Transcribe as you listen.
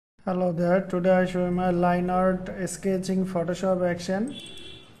Hello there, today I show you my line art sketching Photoshop action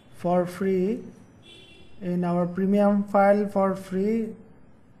for free in our premium file for free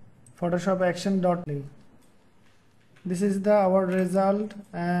Photoshop action.li. This is our result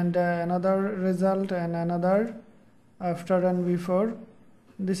and another result and another after and before.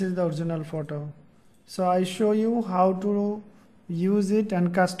 This is the original photo. So I show you how to use it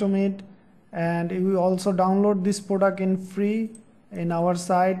and custom it, and you will also download this product in free in our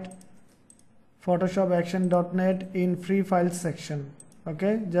site photoshopaction.net in free files section.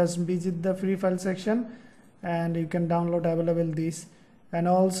 Okay, just visit the free file section and you can download available this, and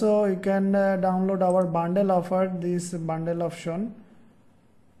also you can download our bundle offer, this bundle option.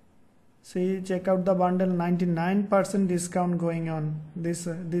 See, check out the bundle, 99% discount going on. This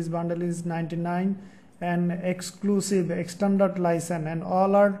bundle is 99 and exclusive extended license, and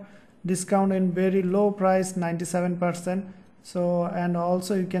all are discount in very low price, 97%. So, and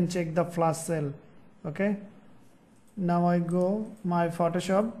also you can check the flash sale. Okay, now I go my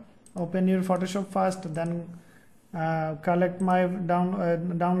Photoshop, open your Photoshop first, then collect my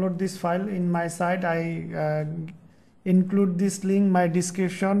download this file in my site. I include this link, my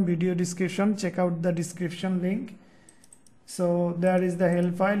description, video description. Check out the description link. So there is the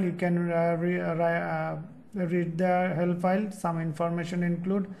help file. You can read the help file. Some information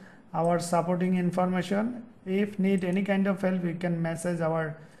include our supporting information. If need any kind of help, you can message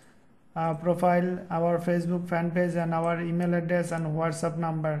our profile, our Facebook fan page, and our email address and WhatsApp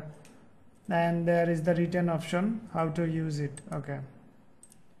number. And there is the written option how to use it. Okay,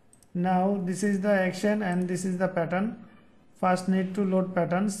 now this is the action and this is the pattern. First need to load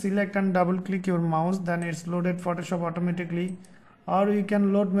pattern. Select and double click your mouse, then it's loaded Photoshop automatically, or you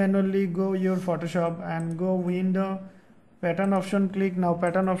can load manually. Go your Photoshop and go window, pattern option, click. Now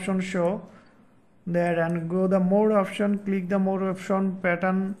pattern option show there, and go the more option, click the more option,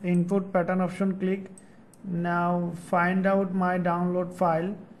 pattern input, pattern option, click. Now find out my download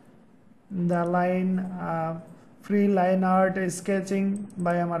file, the line free line art sketching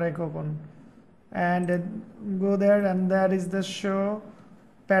by Amare Kokon, and go there, and there is the show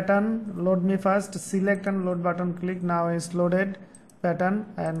pattern. Load me first, select and load button, click. Now it's loaded pattern,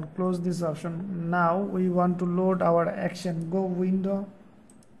 and close this option. Now we want to load our action. Go window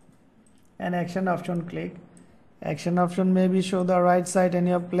and action option, click. Action option maybe show the right side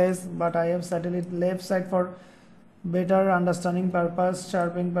any of place, but I have settled it left side for better understanding purpose,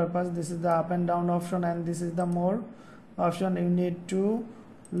 sharpening purpose. This is the up and down option, and this is the more option. You need to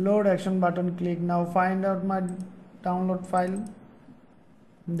load action button, click. Now find out my download file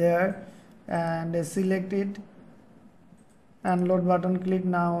there and select it and load button, click.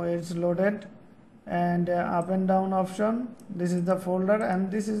 Now it's loaded, and up and down option, this is the folder, and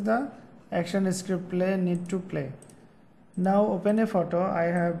this is the action script play, need to play. Now open a photo. I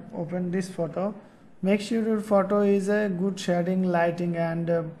have opened this photo. Make sure your photo is a good shading, lighting,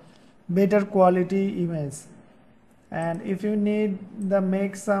 and better quality image. And if you need the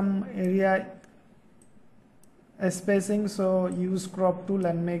make some area spacing, so use crop tool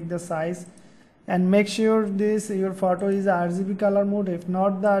and make the size, and make sure this your photo is RGB color mode. If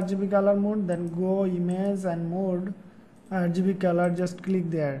not the RGB color mode, then go image and mode RGB color, just click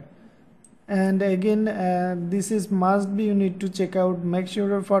there. And again this is must be, you need to check out, make sure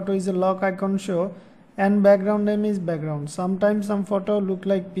your photo is a lock icon show, and background name is background. Sometimes some photo look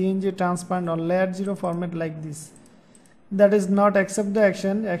like PNG transparent or layer 0 format like this. That is not accept the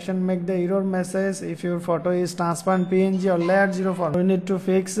action make the error message if your photo is transparent PNG or layer 0 format. You need to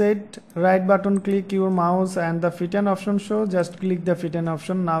fix it. Right button, click your mouse, and the fit and option show, just click the fit and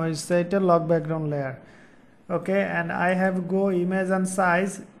option. Now it's set a lock background layer. Okay, and I have go image and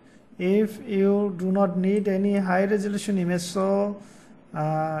size. If you do not need any high resolution image, so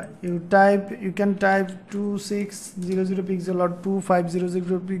you can type 2600 pixel or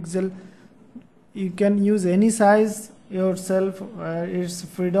 2500 pixel. You can use any size yourself, it's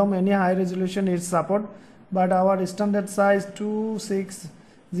freedom. Any high resolution it's support, but our standard size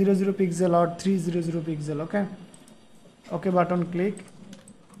 2600 pixel or 300 pixel. Okay button, click,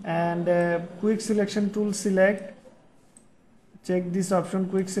 and quick selection tool, select. Check this option,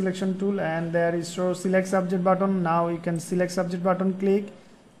 quick selection tool, and there is show select subject button. Now you can select subject button, click.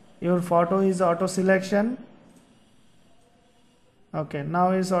 Your photo is auto selection. Okay, now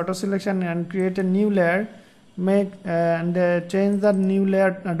is auto selection, and create a new layer. Make and change the new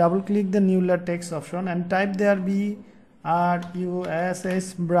layer, double click the new layer text option, and type there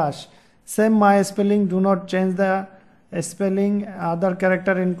BRUSS brush. Same my spelling, do not change the spelling. Other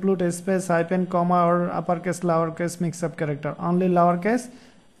character include space, hyphen, comma, or uppercase, lowercase, mix-up character. Only lowercase,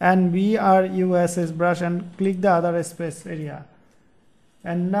 and BRUSS brush, and click the other space area.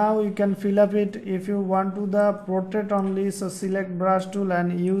 And now you can fill up it. If you want to the portrait only, so select brush tool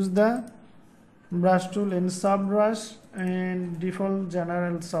and use the brush tool in soft brush and default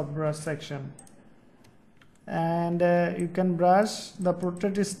general soft brush section, and you can brush the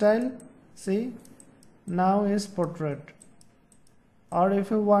portrait style. See, now is portrait. Or if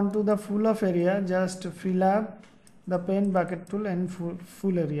you want to the full of area, just fill up the pen bucket tool in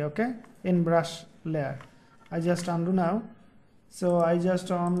full area, okay, in brush layer. I just undo now. So I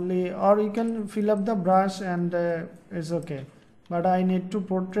just only, or you can fill up the brush and it's okay, but I need to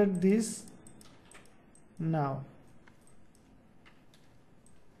portrait this now.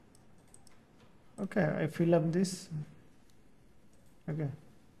 Okay, I fill up this, okay,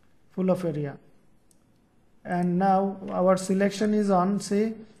 full of area. And now our selection is on.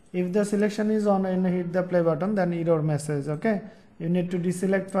 See, if the selection is on and hit the play button, then error message. Okay, you need to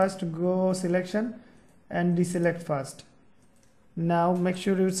deselect first, go selection and deselect first. Now make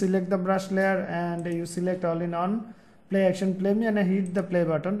sure you select the brush layer and you select all in on, play action, play me, and hit the play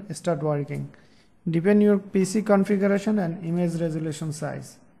button, start working. Depend your PC configuration and image resolution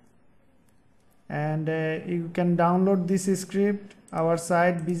size. And you can download this script, our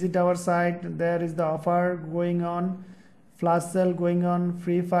site, visit our site. There is the offer going on, flash sale going on,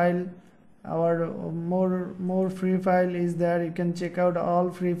 free file. Our more free file is there. You can check out all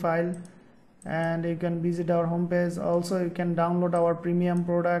free file, and you can visit our homepage. Also, you can download our premium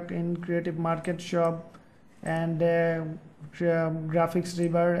product in Creative Market Shop and Graphics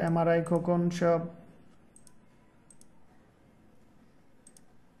River, MRI Cocoon Shop.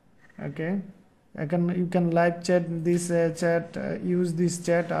 Okay, you can live chat this use this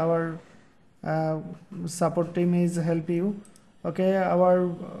chat. Our support team is help you. Okay,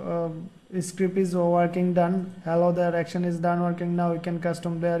 our script is working done. Hello there, action is done working. Now you can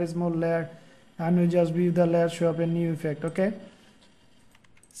custom, there is more layer, and we just view the layer, show up a new effect. Okay,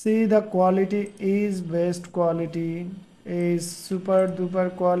 see, the quality is best quality, is super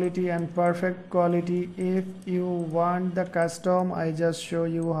duper quality and perfect quality. If you want the custom, I just show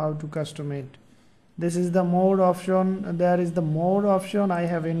you how to custom it. This is the mode option. There is the mode option I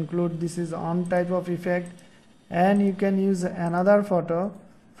have included. This is on type of effect, and you can use another photo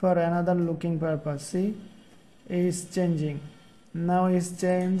for another looking purpose. See, is changing now, is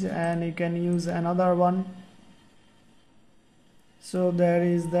change, and you can use another one. So there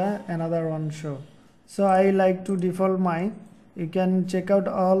is the another one show. So I like to default my, you can check out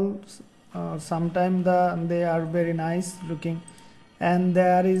all. Sometime they are very nice looking, and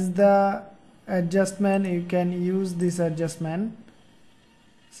there is the adjustment. You can use this adjustment.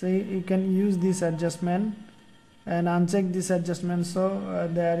 See, you can use this adjustment and uncheck this adjustment. So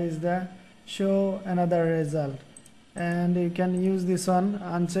there is the show another result, and you can use this one,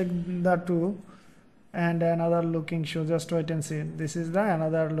 uncheck the two, and another looking show. Just wait and see. This is the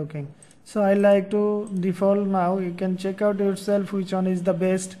another looking. So I like to default now. You can check out yourself which one is the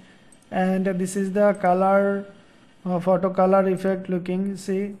best. And this is the color, photo color effect looking.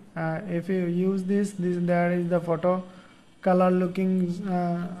 See, if you use this, there is the photo color looking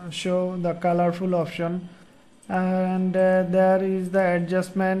show, the colorful option, and there is the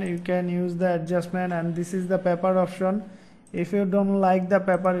adjustment. You can use the adjustment, and this is the paper option. If you don't like the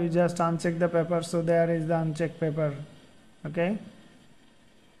paper, you just uncheck the paper. So there is the uncheck paper. Okay,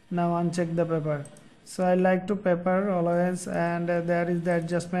 now uncheck the paper. So I like to paper always, and there is the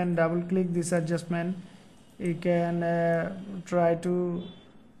adjustment. Double click this adjustment. You can try to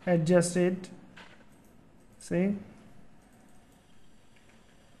adjust it. See,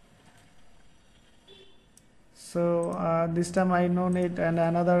 so this time I know it, and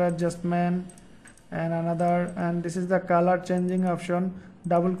another adjustment, and another, and this is the color changing option.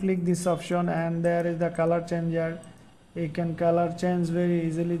 Double click this option, and there is the color changer. You can color change very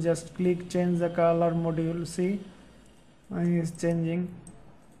easily. Just click change the color module. See, it is changing.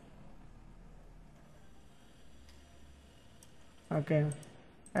 Okay,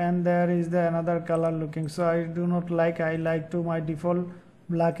 and there is the another color looking. So I do not like, I like to my default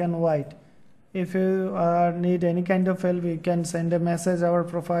black and white. If you need any kind of help, you can send a message our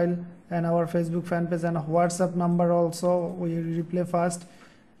profile and our Facebook fan page and WhatsApp number also. We reply fast.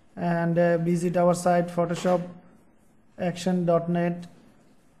 And visit our site photoshop action.net.